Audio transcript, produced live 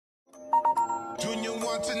Junior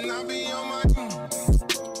want to not be on my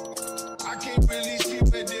I can't really see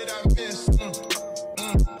where did I miss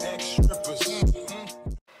ex-strippers.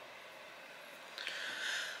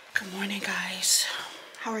 Good morning, guys.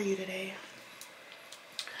 How are you today?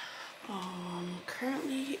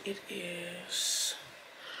 Currently it is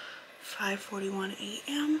 5:41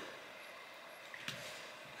 a.m.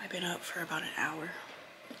 I've been up for about an hour.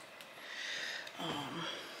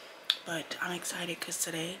 But I'm excited because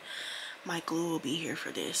today my glue will be here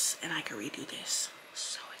for this and I can redo this.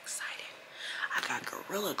 So excited. I got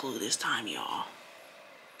Gorilla Glue this time, y'all.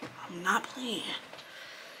 I'm not playing.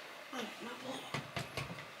 I'm not playing.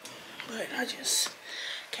 But I just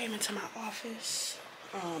came into my office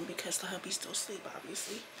because the hubby's still asleep,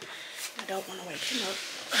 obviously. I don't want to wake him up.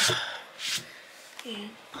 And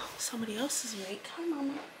oh, somebody else is awake. Hi,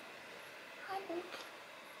 Mama. Hi, Luke.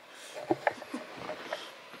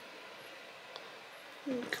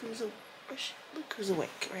 Look who's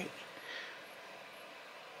awake, right?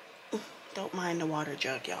 Don't mind the water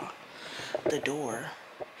jug, y'all. The door,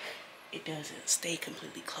 it doesn't stay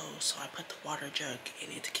completely closed, so I put the water jug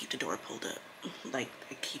in it to keep the door pulled up. Like,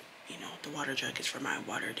 I keep, you know, the water jug is for my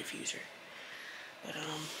water diffuser.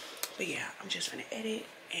 But yeah, I'm just gonna edit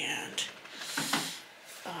and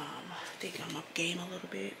think I'm up game a little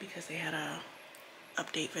bit because they had a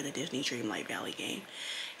update for the Disney Dreamlight Valley game,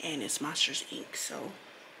 and it's Monsters Inc. So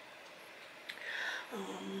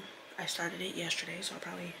I started it yesterday, so I'll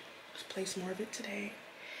probably play some more of it today.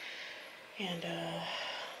 And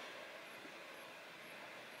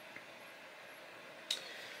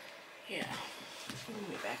yeah, let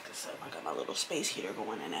me back this up. I got my little space heater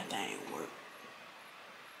going and that thing work.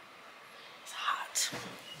 It's hot.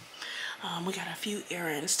 We got a few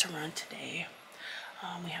errands to run today.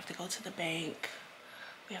 We have to go to the bank.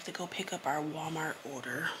 We have to go pick up our Walmart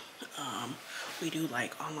order. We do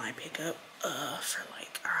like online pickup for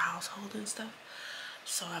like our household and stuff.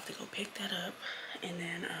 So I have to go pick that up, and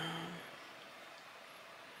then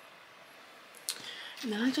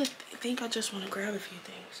I just think I just want to grab a few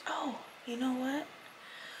things. Oh, you know what?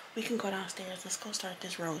 We can go downstairs. Let's go start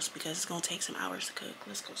this roast because it's gonna take some hours to cook.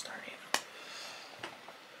 Let's go start it.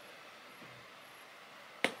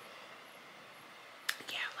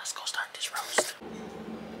 Let's go start this roast.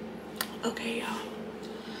 Okay, y'all.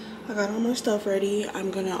 I got all my stuff ready. I'm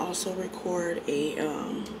gonna also record a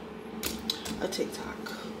TikTok.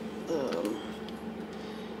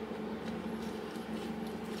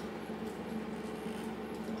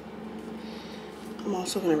 I'm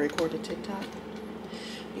also gonna record a TikTok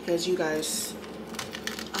because you guys,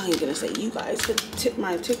 I ain't gonna say you guys, but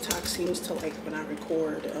my TikTok seems to like when I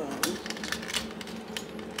record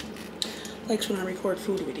likes when I record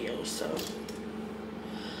food videos, so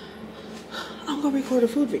I'm gonna record a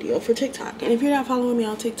food video for TikTok. And if you're not following me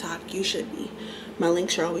on TikTok, you should be. My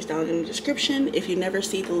links are always down in the description. If you never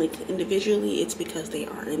see the link individually, it's because they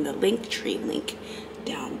are in the Linktree link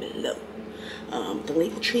down below. The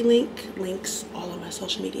Linktree link links all of my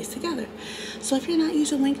social medias together. So if you're not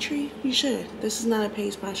using Linktree, you should. This is not a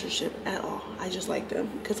paid sponsorship at all. I just like them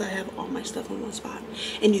because I have all my stuff in one spot.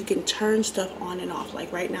 And you can turn stuff on and off.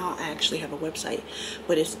 Like right now, I actually have a website,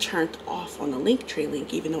 but it's turned off on the Linktree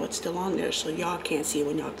link, even though it's still on there. So y'all can't see it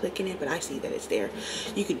when y'all clicking it, but I see that it's there.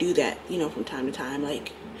 You could do that, you know, from time to time.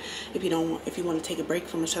 Like if you want to take a break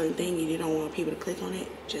from a certain thing and you don't want people to click on it,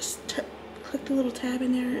 just click the little tab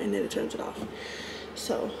in there and then it turns it off.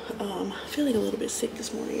 So I'm feeling a little bit sick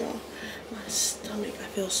this morning, y'all. My stomach, I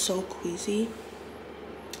feel so queasy.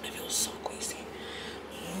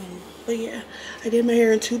 But yeah, I did my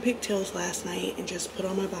hair in 2 pigtails last night and just put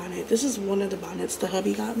on my bonnet. This is one of the bonnets the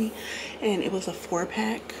hubby got me, and it was a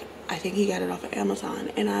 4-pack. I think he got it off of Amazon,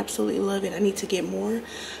 and I absolutely love it. I need to get more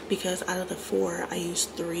because out of the 4, I use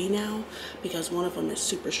 3 now because one of them is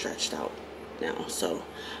super stretched out now. So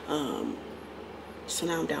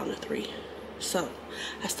now I'm down to 3. So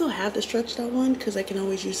I still have the stretched out one because I can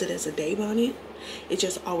always use it as a day bonnet. It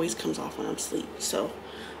just always comes off when I'm asleep. So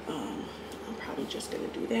I'm probably just gonna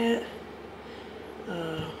do that.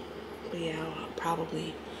 But yeah, I'll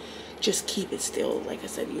probably just keep it still, like I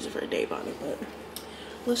said, use it for a day bonnet. But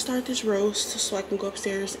let's start this roast so I can go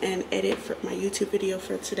upstairs and edit for my YouTube video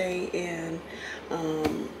for today, and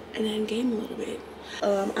then game a little bit.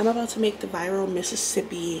 I'm about to make the viral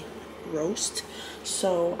Mississippi roast,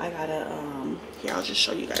 so I gotta here, I'll just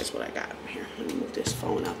show you guys what I got here. Let me move this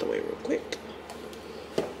phone out the way real quick.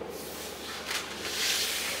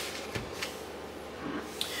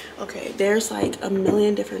 Okay, there's like a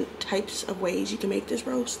million different types of ways you can make this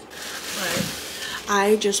roast, but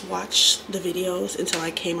I just watched the videos until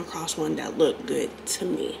I came across one that looked good to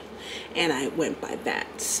me. and I went by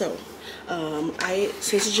that. So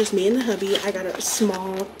since it's just me and the hubby, I got a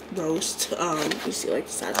small roast. You see like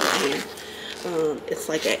the size of my hand. It's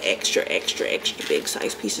like an extra big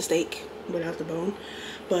size piece of steak without the bone.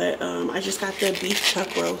 But I just got the beef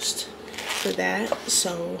chuck roast for that.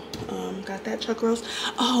 So got that chuck roast.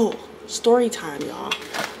 Oh, story time, y'all.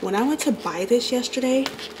 When I went to buy this yesterday,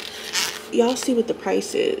 y'all see what the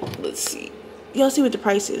price is. Let's see. Y'all see what the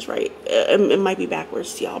price is, right? It might be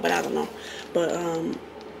backwards to y'all, but I don't know. But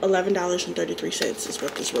 $11.33 is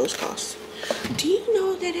what this roast costs. Do you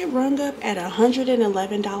know that it rung up at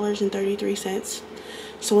 $111.33?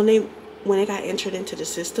 So when it got entered into the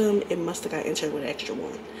system, it must have got entered with an extra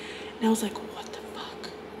one. And I was like, what the fuck?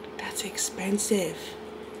 That's expensive.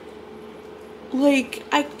 Like,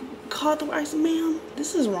 I called the wife, ma'am,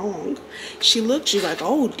 this is wrong. She's like,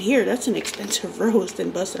 oh dear, that's an expensive roast,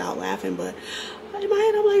 and busted out laughing. But in my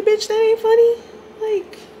head, I'm like, bitch, that ain't funny.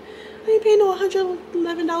 Like, I ain't paying no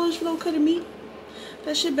 $111 for no cut of meat.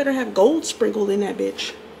 That shit better have gold sprinkled in that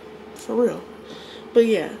bitch. For real. But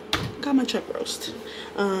yeah, got my chuck roast.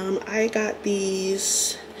 I got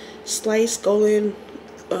these sliced golden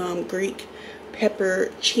Greek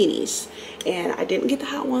pepperoncinis, and I didn't get the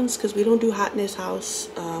hot ones because we don't do hot in this house.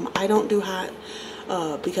 I don't do hot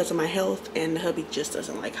because of my health, and the hubby just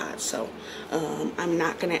doesn't like hot. So I'm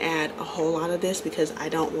not gonna add a whole lot of this because I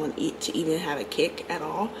don't want it to even have a kick at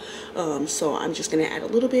all. So I'm just gonna add a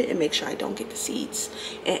little bit and make sure I don't get the seeds,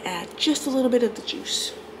 and add just a little bit of the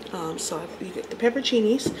juice. So you get the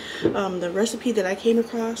pepperoncinis. The recipe that I came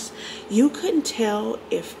across, you couldn't tell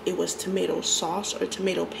if it was tomato sauce or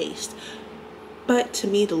tomato paste, but to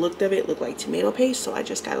me the look of it looked like tomato paste, so I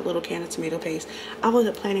just got a little can of tomato paste. I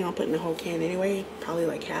wasn't planning on putting the whole can anyway, probably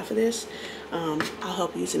like half of this. I'll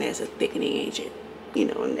help using it as a thickening agent, you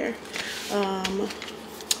know, in there.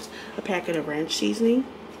 A packet of ranch seasoning,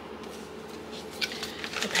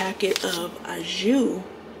 a packet of au jus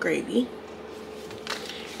gravy,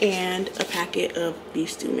 and a packet of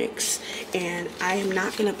beef stew mix. And I am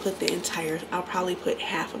not gonna put the entire, I'll probably put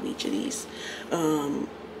half of each of these.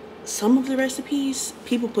 Some of the recipes,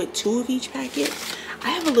 people put 2 of each packet.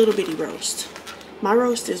 I have a little bitty roast. My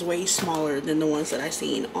roast is way smaller than the ones that I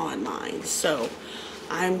seen online, so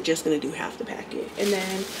I'm just gonna do half the packet. And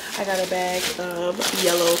then I got a bag of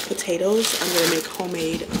yellow potatoes. I'm gonna make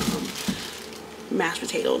homemade mashed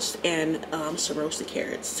potatoes and some roasted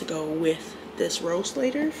carrots to go with this roast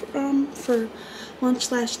later for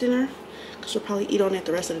lunch/dinner, because we'll probably eat on it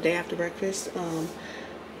the rest of the day after breakfast.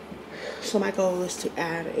 So my goal is to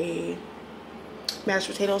add a mashed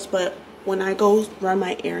potatoes, but when I go run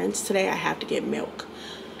my errands today, I have to get milk,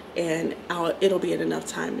 and it'll be in enough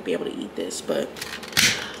time to be able to eat this. But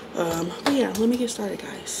yeah, let me get started,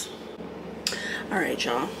 guys. All right,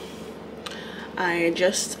 y'all. I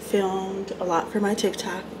just filmed a lot for my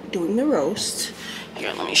TikTok doing the roast.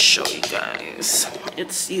 Here, let me show you guys.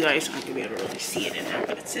 You guys aren't gonna be able to really see it in there,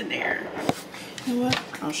 but it's in there. You know what?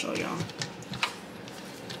 I'll show y'all.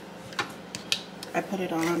 I put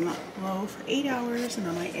it on low for 8 hours, and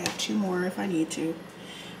I might add 2 more if I need to.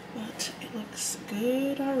 But it looks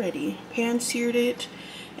good already. Pan seared it,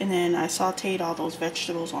 and then I sauteed all those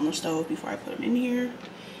vegetables on the stove before I put them in here.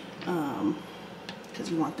 Because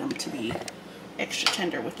you want them to be extra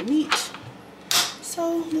tender with the meat.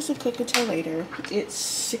 So this will cook until later. It's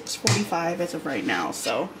 6:45 as of right now,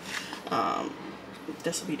 so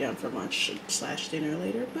this will be done for lunch/dinner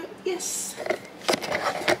later. But yes,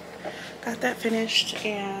 got that finished,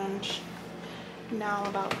 and now I'm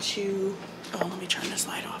about to, oh, let me turn this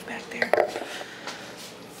light off back there.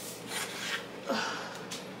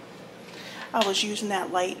 I was using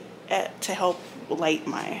that light to help light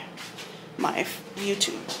my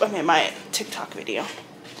YouTube, my TikTok video.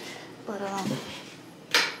 But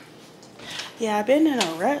yeah, I've been in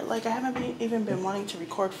a rut. Like, I haven't even been wanting to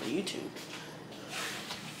record for YouTube.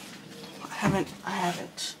 I haven't. Let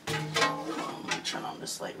me turn on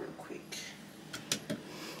this light real quick.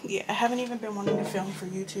 Yeah, I haven't even been wanting to film for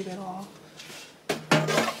YouTube at all.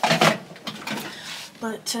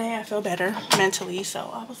 But today I feel better mentally,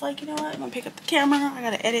 so I was like, you know what? I'm gonna pick up the camera. I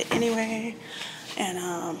gotta edit anyway,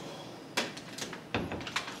 and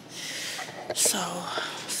so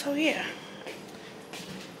yeah.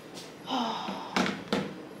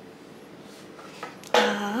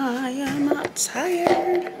 I am not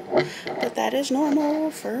tired, but that is normal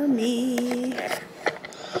for me.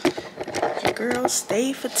 Your girls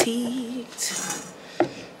stay fatigued.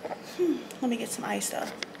 Let me get some ice though.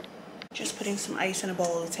 Just putting some ice in a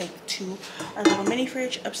bowl to take to our little mini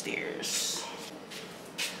fridge upstairs.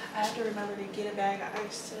 I have to remember to get a bag of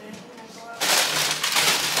ice today when I go out.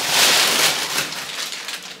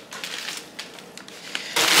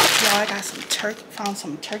 Y'all, I got found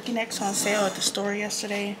some turkey necks on sale at the store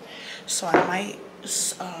yesterday, so I might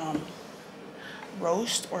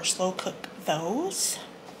roast or slow cook those.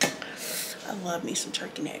 I love me some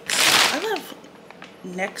turkey necks. I love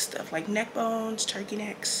neck stuff, like neck bones, turkey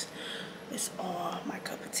necks. It's all my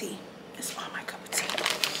cup of tea. It's all my cup of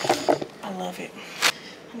tea. I love it.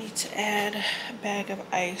 I need to add a bag of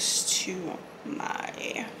ice to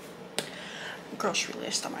my grocery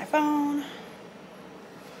list on my phone.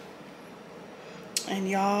 And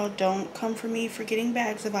y'all, don't come for me for getting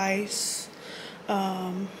bags of ice.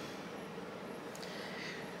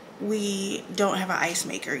 We don't have an ice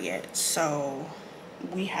maker yet, so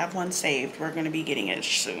we have one saved. We're going to be getting it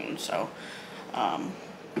soon, so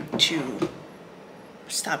to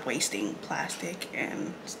stop wasting plastic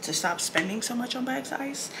and to stop spending so much on bags of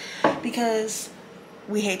ice, because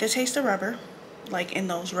we hate the taste of rubber, like in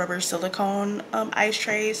those rubber silicone ice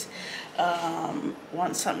trays.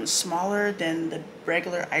 Want something smaller than the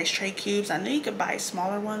regular ice tray cubes. I know you could buy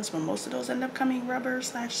smaller ones, but most of those end up coming rubber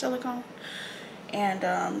 / silicone,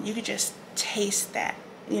 and you could just taste that,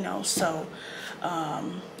 you know. So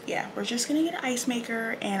yeah, we're just gonna get an ice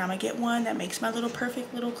maker, and I'm gonna get one that makes my little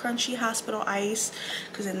perfect little crunchy hospital ice,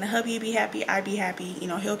 because then the hubby be happy, I be happy, you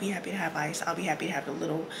know, he'll be happy to have ice, I'll be happy to have the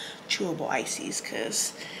little chewable ices,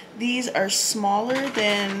 because these are smaller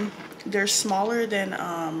than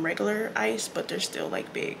regular ice, but they're still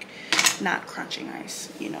like big, not crunching ice,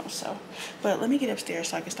 you know. So, but let me get upstairs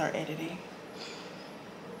so I can start editing.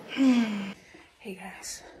 Hey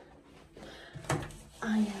guys,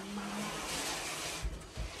 I am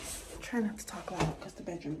trying not to talk loud because the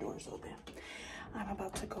bedroom door is open. I'm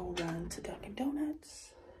about to go run to Dunkin'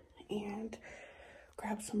 Donuts and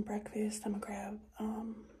grab some breakfast. I'm gonna grab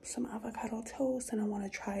some avocado toast, and I want to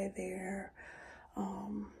try their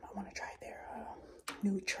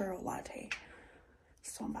new Churro latte.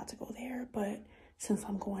 So I'm about to go there, but since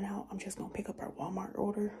I'm going out, I'm just gonna pick up our Walmart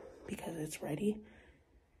order because it's ready,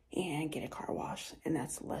 and get a car wash, and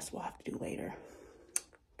that's less we'll have to do later,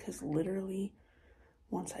 because literally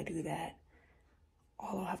once I do that,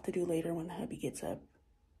 all I'll have to do later when the hubby gets up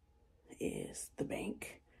is the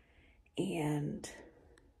bank and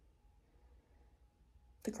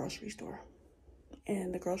the grocery store.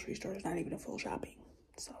 And the grocery store is not even a full shopping.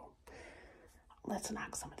 So let's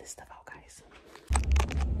knock some of this stuff out, guys.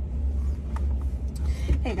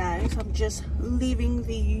 Hey guys, I'm just leaving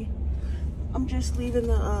the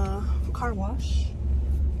car wash.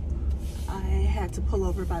 I had to pull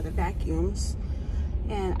over by the vacuums,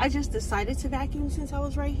 and I just decided to vacuum since I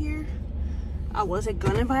was right here. I wasn't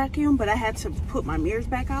gonna vacuum, but I had to put my mirrors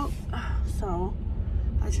back out, so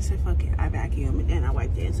I just said fuck it, I vacuum, and I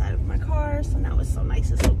wiped the inside of my car, so now it's so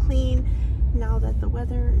nice and so clean now that the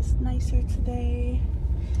weather is nicer today.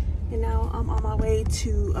 And now I'm on my way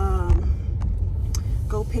to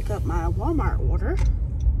go pick up my Walmart order,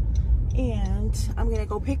 and I'm gonna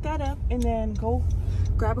go pick that up and then go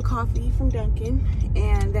grab a coffee from Dunkin',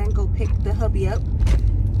 and then go pick the hubby up,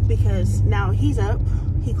 because now he's up.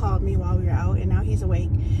 He called me while we were out, and now he's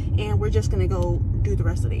awake, and we're just gonna go do the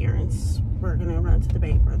rest of the errands. We're gonna run to the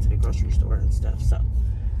bank, run to the grocery store and stuff. So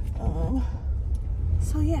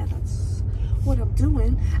yeah, that's what I'm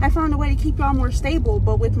doing. I found a way to keep y'all more stable,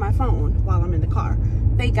 but with my phone while I'm in the car.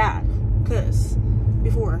 Thank God, because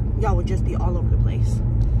before y'all would just be all over the place,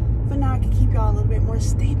 but now I can keep y'all a little bit more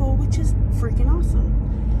stable, which is freaking awesome.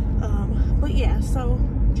 But yeah, so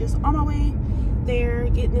just on my way there,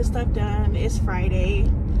 getting this stuff done. It's Friday.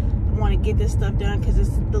 I want to get this stuff done because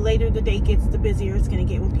the later the day gets, the busier it's going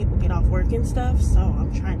to get when people get off work and stuff. So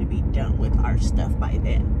I'm trying to be done with our stuff by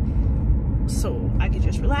then, so I can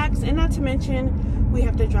just relax. And not to mention, we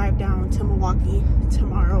have to drive down to Milwaukee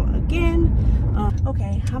tomorrow again.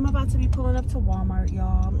 Okay, I'm about to be pulling up to Walmart,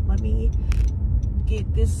 y'all. Let me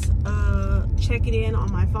get this, check it in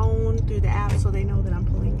on my phone through the app so they know that I'm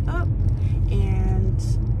pulling up. And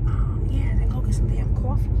yeah, then go get some damn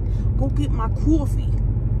coffee. Go get my coffee.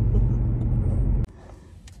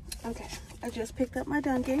 Okay, I just picked up my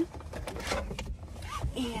Dunkin',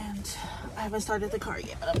 and I haven't started the car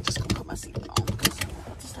yet, but I'm just gonna put my seatbelt on because I'm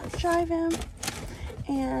about to start driving.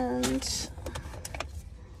 And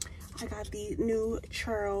I got the new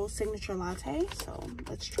Churro signature latte, so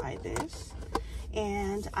let's try this.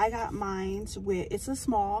 And I got mine's with, it's a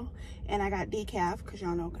small, and I got decaf because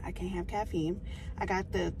y'all know I can't have caffeine. I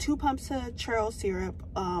got the 2 pumps of churro syrup,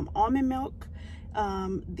 almond milk,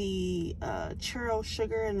 the churro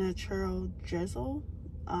sugar, and the churro drizzle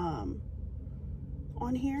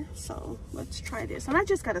on here. So let's try this. And I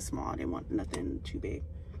just got a small. I didn't want nothing too big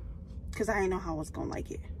because I didn't know how I was gonna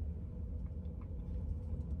like it.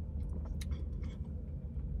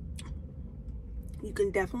 You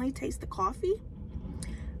can definitely taste the coffee,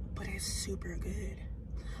 but it's super good.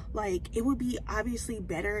 Like, it would be obviously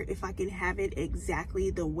better if I can have it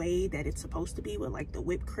exactly the way that it's supposed to be with like the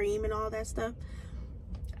whipped cream and all that stuff.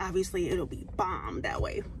 Obviously it'll be bomb that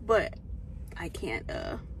way, but I can't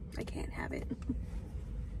have it.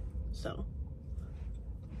 So,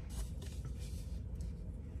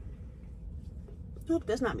 oop,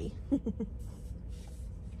 that's not me. I'm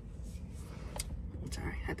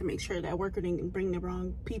sorry, I had to make sure that worker didn't bring the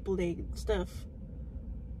wrong people they stuff.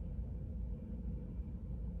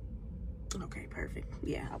 Okay, perfect.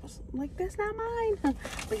 Yeah, I was like, that's not mine.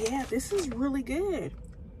 But yeah, this is really good.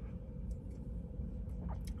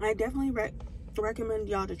 I definitely recommend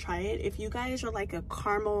y'all to try it. If you guys are like a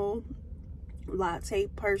caramel latte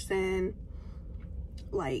person,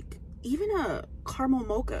 like even a caramel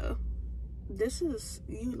mocha,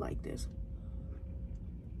 you like this.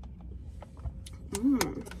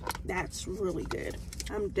 That's really good.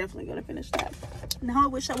 I'm definitely gonna finish that. Now I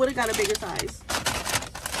wish I would have got a bigger size.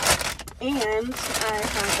 And I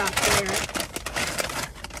have got their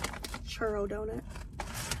churro donut.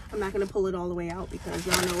 I'm not gonna pull it all the way out because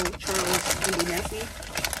y'all know churros can be messy.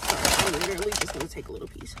 So I'm literally just gonna take a little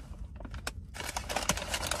piece.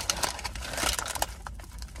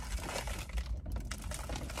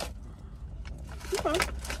 Okay.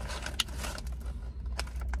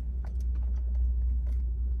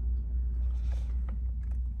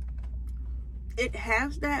 It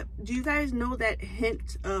has that, do you guys know that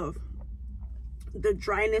hint of the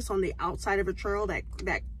dryness on the outside of a churro,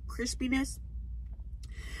 that crispiness?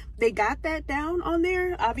 They got that down on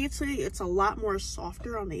there. Obviously it's a lot more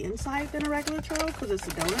softer on the inside than a regular churro because it's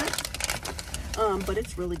a donut, but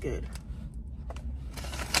it's really good.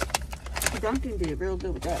 Dunkin did real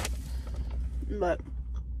good with that, but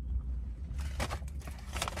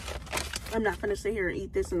I'm not gonna sit here and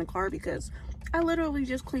eat this in the car because I literally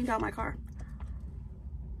just cleaned out my car.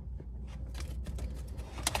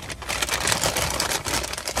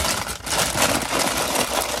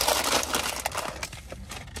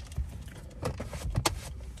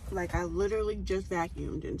 Like, I literally just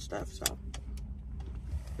vacuumed and stuff, so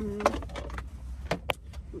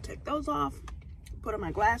I'll take those off, put on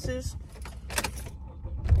my glasses.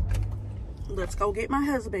 Let's go get my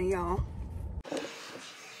husband, y'all.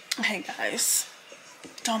 Hey guys,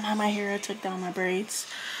 don't mind my hair. I took down my braids,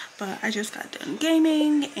 but I just got done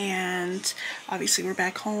gaming and obviously we're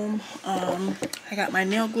back home. I got my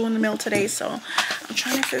nail glue in the mail today, so I'm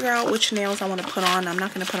trying to figure out which nails I want to put on. I'm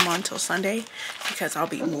not going to put them on until Sunday because I'll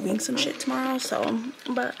be moving some shit tomorrow. So,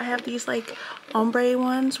 but I have these like ombre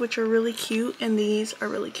ones which are really cute, and these are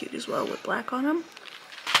really cute as well with black on them.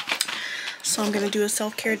 So I'm going to do a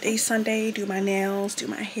self-care day Sunday, do my nails, do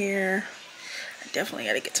my hair. I definitely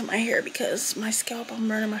got to get to my hair because my scalp, I'm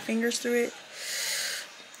burning my fingers through it.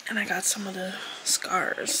 And I got some of the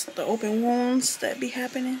scars, the open wounds that be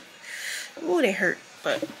happening. Ooh, they hurt.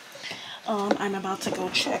 But I'm about to go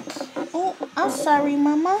check. Oh, I'm sorry,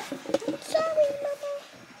 mama. I'm sorry,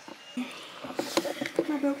 mama.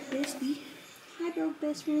 My broke bestie. Hi, broke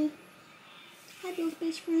best friend. Hi, broke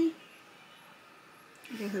best friend.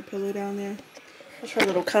 Get her pillow down there. That's her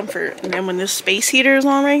little comfort. And then when this space heater is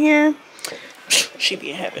on right here, she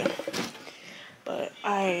be in heaven. But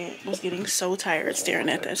I was getting so tired staring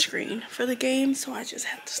at that screen for the game, so I just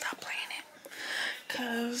had to stop playing it.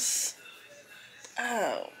 Cause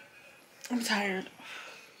I'm tired.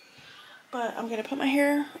 But I'm gonna put my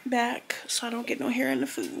hair back so I don't get no hair in the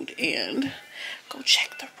food and go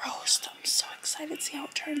check the roast. I'm so excited to see how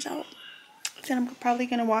it turns out. Then I'm probably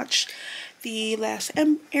gonna watch The Last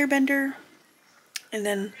Airbender, and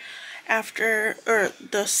then after, or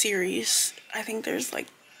the series, I think there's like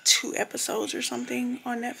 2 episodes or something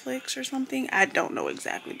on Netflix or something. I don't know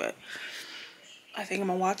exactly, but I think I'm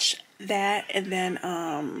gonna watch that and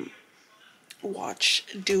then watch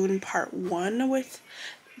Dune Part 1 with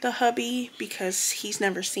the hubby because he's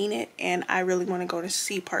never seen it, and I really want to go to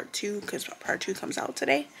see Part 2 because Part 2 comes out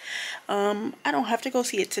today. I don't have to go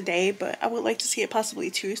see it today, but I would like to see it possibly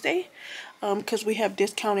Tuesday because we have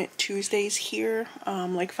discounted Tuesdays here,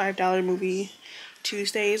 like $5 movie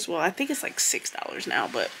Tuesdays. Well, I think it's like $6 now,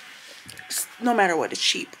 but no matter what, it's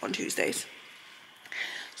cheap on Tuesdays.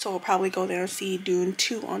 So we'll probably go there and see Dune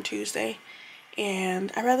 2 on Tuesday.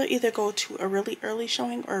 And I'd rather either go to a really early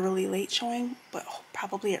showing or a really late showing, but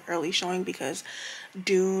probably an early showing because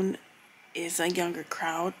Dune is a younger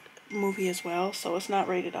crowd movie as well, so it's not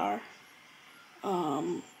rated R.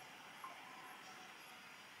 Oh,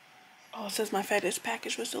 it says my FedEx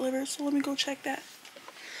package was delivered, so let me go check that.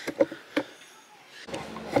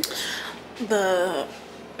 The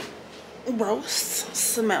roast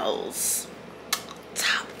smells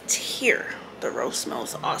here. The roast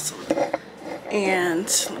smells awesome. And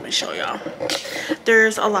let me show y'all.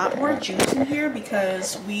 There's a lot more juice in here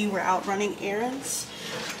because we were out running errands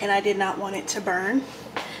and I did not want it to burn.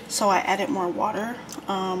 So I added more water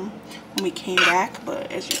when we came back.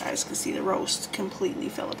 But as you guys can see, the roast completely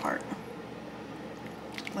fell apart.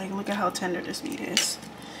 Like, look at how tender this meat is.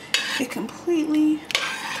 It completely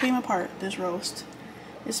came apart, this roast.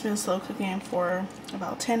 It's been slow cooking for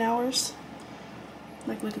about 10 hours.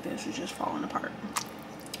 Like, look at this, it's just falling apart.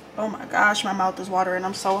 Oh my gosh, my mouth is watering.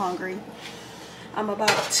 I'm so hungry. I'm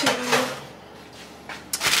about to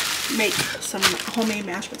make some homemade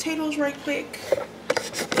mashed potatoes right quick.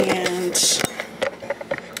 And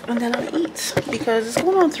then I'll eat because it's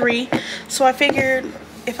going on 3. So I figured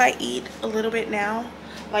if I eat a little bit now,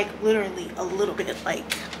 like literally a little bit,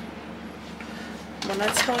 like when I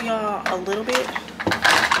tell y'all a little bit,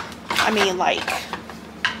 I mean like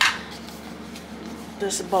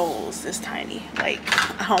this bowl is this tiny. Like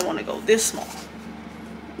I don't want to go this small,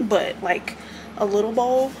 but like a little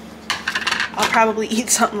bowl, I'll probably eat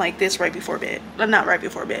something like this right before bed. Not right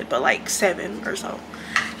before bed, but like 7 or so,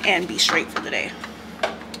 and be straight for the day.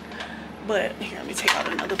 But here, let me take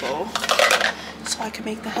out another bowl so I can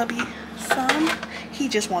make the hubby some. He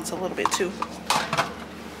just wants a little bit too.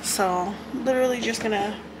 So literally just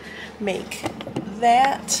gonna make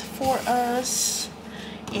that for us.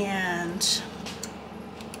 And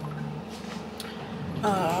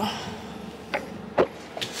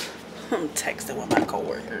I'm texting with my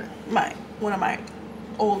coworker, one of my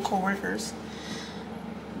old coworkers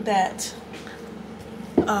that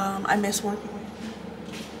I miss working with.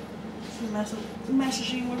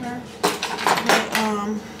 Messaging with her. But,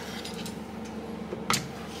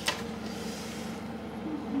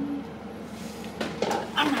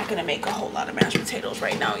 I'm not gonna make a whole lot of mashed potatoes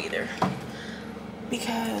right now either,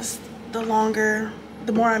 because the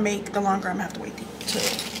more I make, the longer I'm gonna have to wait to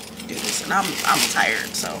do this, and I'm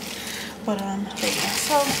tired. So, but yeah.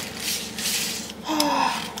 So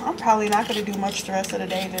I'm probably not gonna do much the rest of the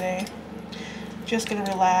day today. Just gonna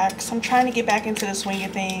relax. I'm trying to get back into the swing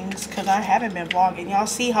of things because I haven't been vlogging. Y'all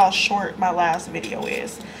see how short my last video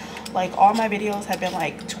is. Like all my videos have been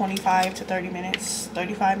like 25 to 30 minutes,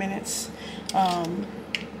 35 minutes. And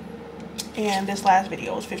this last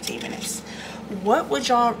video was 15 minutes. What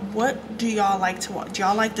do y'all like to watch? Do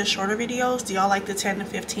y'all like the shorter videos? Do y'all like the 10 to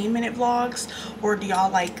 15 minute vlogs? Or do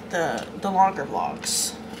y'all like the longer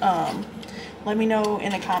vlogs? Let me know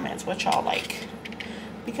in the comments what y'all like.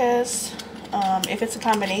 Because if it's a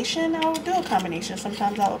combination, I'll do a combination.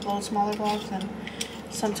 Sometimes I'll upload smaller vlogs and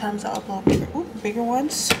sometimes I'll upload bigger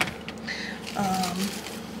ones.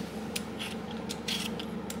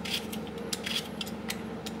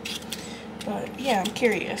 But yeah, I'm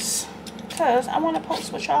curious because I want to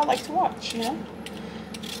post what y'all like to watch, you know.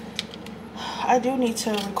 I do need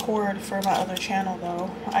to record for my other channel though.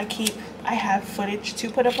 I have footage to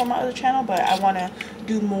put up on my other channel, but I want to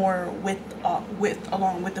do more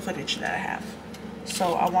along with the footage that I have.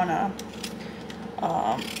 So I want to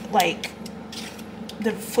like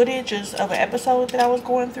the footage is of an episode that I was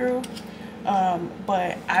going through,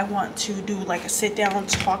 but I want to do like a sit down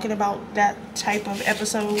talking about that type of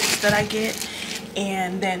episodes that I get,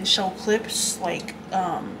 and then show clips like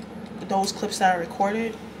those clips that I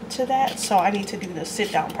recorded to that. So I need to do the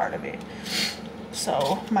sit down part of it.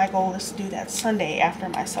 So my goal is to do that Sunday after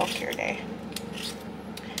my self-care day.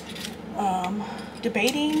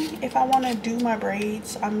 Debating if I want to do my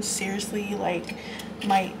braids. I'm seriously like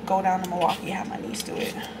might go down to Milwaukee and have my niece do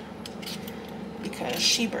it because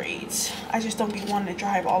she braids. I just don't be wanting to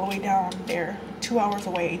drive all the way down there 2 hours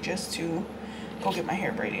away just to go get my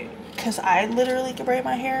hair braided, because I literally can braid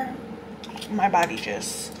my hair. My body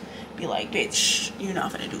just be like, bitch, you're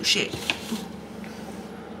not gonna do shit.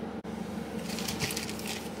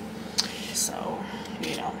 So,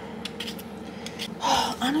 you know.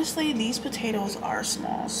 Honestly, these potatoes are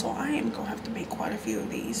small, so I am gonna have to make quite a few of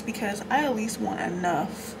these because I at least want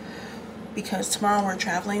enough, because tomorrow we're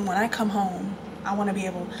traveling. When I come home, I want to be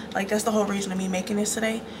able, like, that's the whole reason of me making this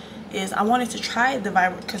today, is I wanted to try the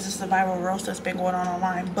viral, because it's the viral roast that's been going on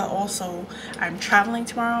online, but also I'm traveling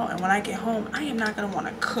tomorrow, and when I get home I am not gonna want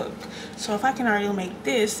to cook. So if I can already make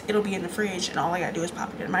this, it'll be in the fridge and all I gotta do is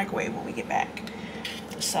pop it in the microwave when we get back.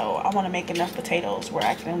 So I want to make enough potatoes where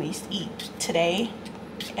I can at least eat today,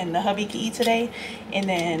 and the hubby can eat today, and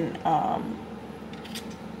then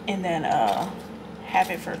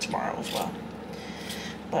have it for tomorrow as well.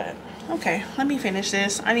 But okay, let me finish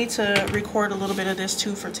this. I need to record a little bit of this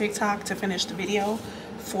too for TikTok to finish the video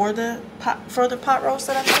for the pot roast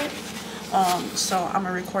that I made. So I'm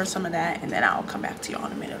gonna record some of that and then I'll come back to y'all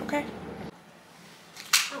in a minute. Okay.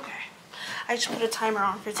 I just put a timer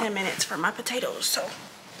on for 10 minutes for my potatoes, so I'm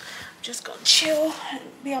just gonna chill and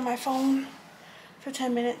be on my phone for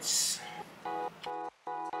 10 minutes.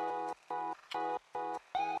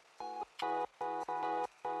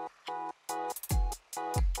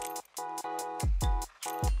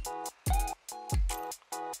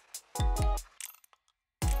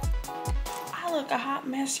 I look a hot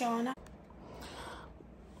mess, y'all.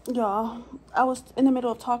 Y'all, I was in the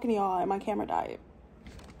middle of talking to y'all and my camera died.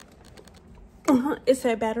 It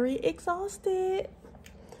said battery exhausted.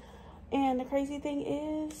 And the crazy thing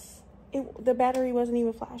is, the battery wasn't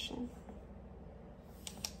even flashing.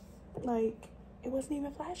 Like, it wasn't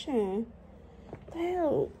even flashing. What the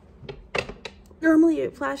hell? Normally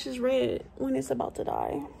it flashes red when it's about to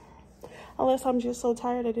die. Unless I'm just so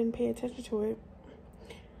tired I didn't pay attention to it.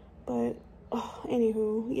 But,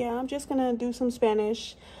 anywho, yeah, I'm just gonna do some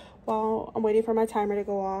Spanish while I'm waiting for my timer to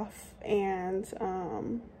go off. And,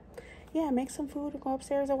 yeah, make some food and go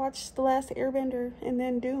upstairs and watch The Last Airbender and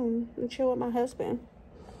then Dune and chill with my husband.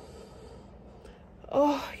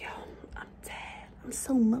 Oh, y'all, I'm tired. I'm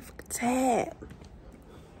so motherfucking tired.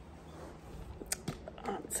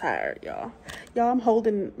 I'm tired, y'all. Y'all, I'm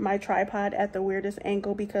holding my tripod at the weirdest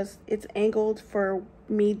angle because it's angled for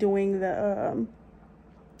me doing the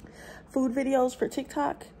food videos for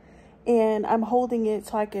TikTok. And I'm holding it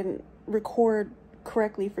so I can record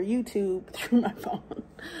correctly for YouTube through my phone.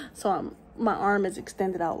 So my arm is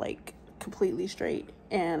extended out like completely straight,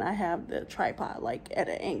 and I have the tripod like at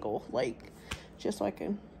an angle, like just so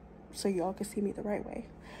y'all can see me the right way.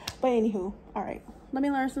 But anywho, all right, let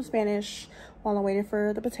me learn some Spanish while I'm waiting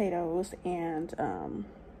for the potatoes. And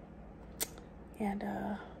yeah.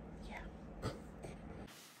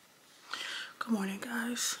 Good morning,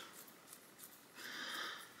 guys.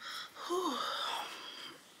 Whew.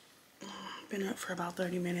 Been up for about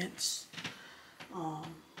 30 minutes.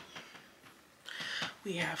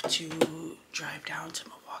 We have to drive down to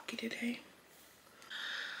Milwaukee today.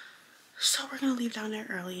 So we're gonna leave down there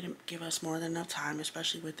early to give us more than enough time,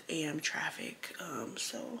 especially with AM traffic.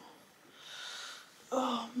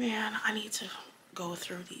 Oh man, I need to go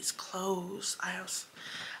through these clothes. I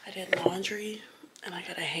did laundry and I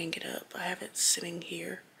gotta hang it up. I have it sitting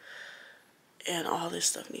here and all this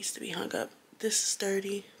stuff needs to be hung up. This is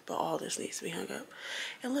dirty, but all this needs to be hung up.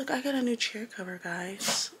 And look, I got a new chair cover,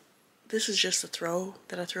 guys. This is just a throw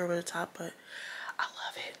that I threw over the top, but I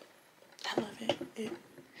love it. I love it.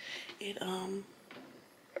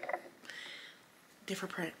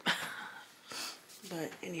 Different print.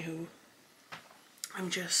 But anywho, I'm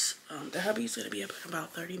just, the hubby's gonna be up in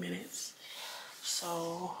about 30 minutes.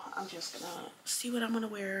 So I'm just gonna see what I'm gonna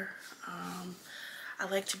wear. I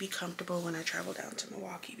like to be comfortable when I travel down to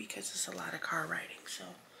Milwaukee because it's a lot of car riding. So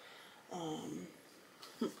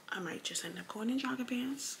I might just end up going in jogging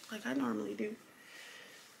pants like I normally do.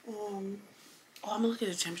 I'm gonna look at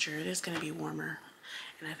the temperature. It is gonna be warmer,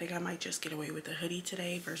 and I think I might just get away with a hoodie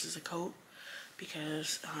today versus a coat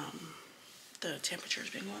because the temperature's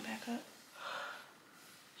been going back up.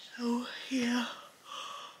 So yeah,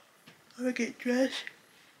 I'm gonna get dressed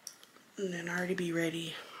and then already be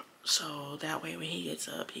ready, so that way when he gets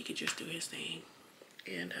up he could just do his thing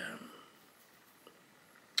and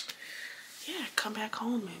yeah, come back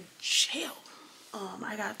home and chill.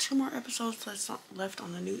 I got 2 more episodes left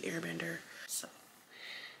on the new Airbender. So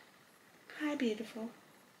hi, beautiful.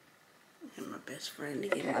 And my best friend.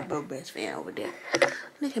 Look at my broke best friend over there.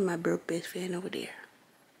 Look at my broke best friend over there.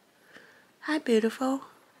 Hi, beautiful.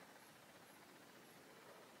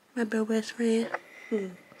 My broke best friend.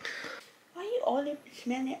 Why you all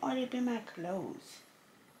smelling all up in my clothes?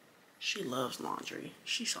 She loves laundry.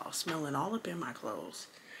 She's all smelling all up in my clothes.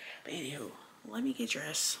 But anywho, let me get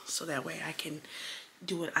dressed so that way I can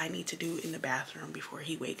do what I need to do in the bathroom before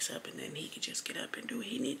he wakes up, and then he can just get up and do what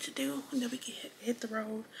he needs to do, and then we can hit the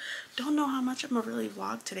road. Don't know how much I'm gonna really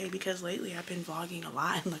vlog today because lately I've been vlogging a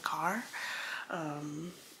lot in the car,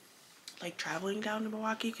 like traveling down to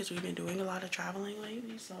Milwaukee because we've been doing a lot of traveling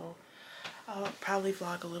lately. So I'll probably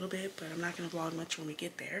vlog a little bit, but I'm not gonna vlog much when we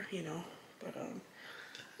get there, you know. But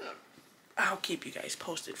I'll keep you guys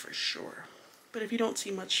posted for sure. But if you don't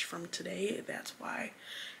see much from today, that's why,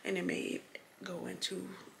 and it may go into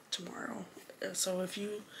tomorrow. So if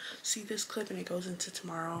you see this clip and it goes into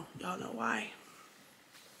tomorrow, y'all know why.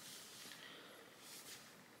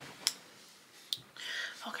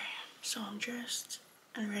 Okay, so I'm dressed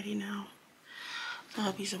and ready now. The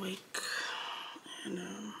hubby's awake, and we'll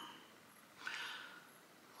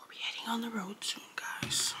be heading on the road soon,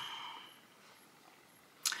 guys.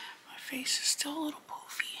 My face is still a little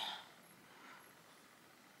poofy.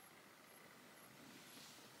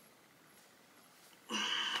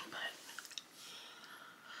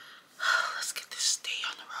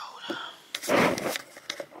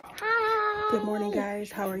 Good morning,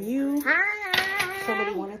 guys. How are you? Hi.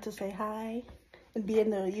 Somebody wanted to say hi and be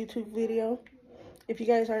in the YouTube video. If you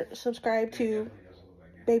guys are subscribed to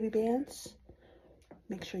Baby Bands,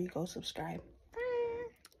 make sure you go subscribe.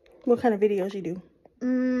 What kind of videos you do?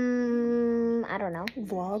 I don't know.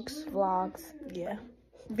 Vlogs? Vlogs. Yeah.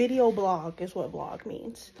 Video blog is what vlog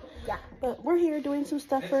means. Yeah. But we're here doing some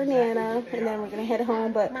stuff for Nana, and then we're going to head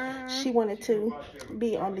home. But she wanted to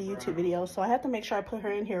be on the YouTube video, so I had to make sure I put her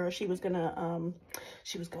in here, or she was going to,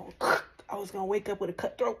 I was going to wake up with a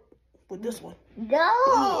cut throat with this one.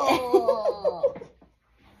 No.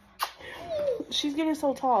 She's getting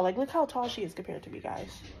so tall. Like, look how tall she is compared to me,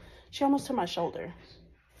 guys. She almost to my shoulder.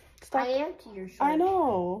 Stop. I am to your shoulder. I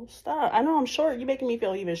know. Stop. I know I'm short. You're making me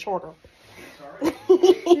feel even shorter.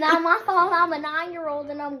 Not my fault. I'm a 9-year-old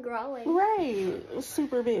and I'm growing. Right.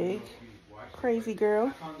 Super big. Crazy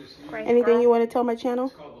girl. Crazy Anything girl. you want to tell my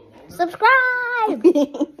channel? Subscribe.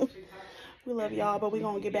 We love y'all, but we're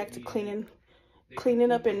going to get back to cleaning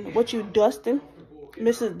up and what you dusting.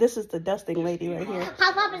 This is the dusting lady right here.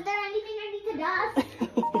 Pop up, is there anything I need to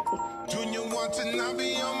dust? Junior want to not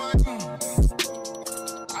be on my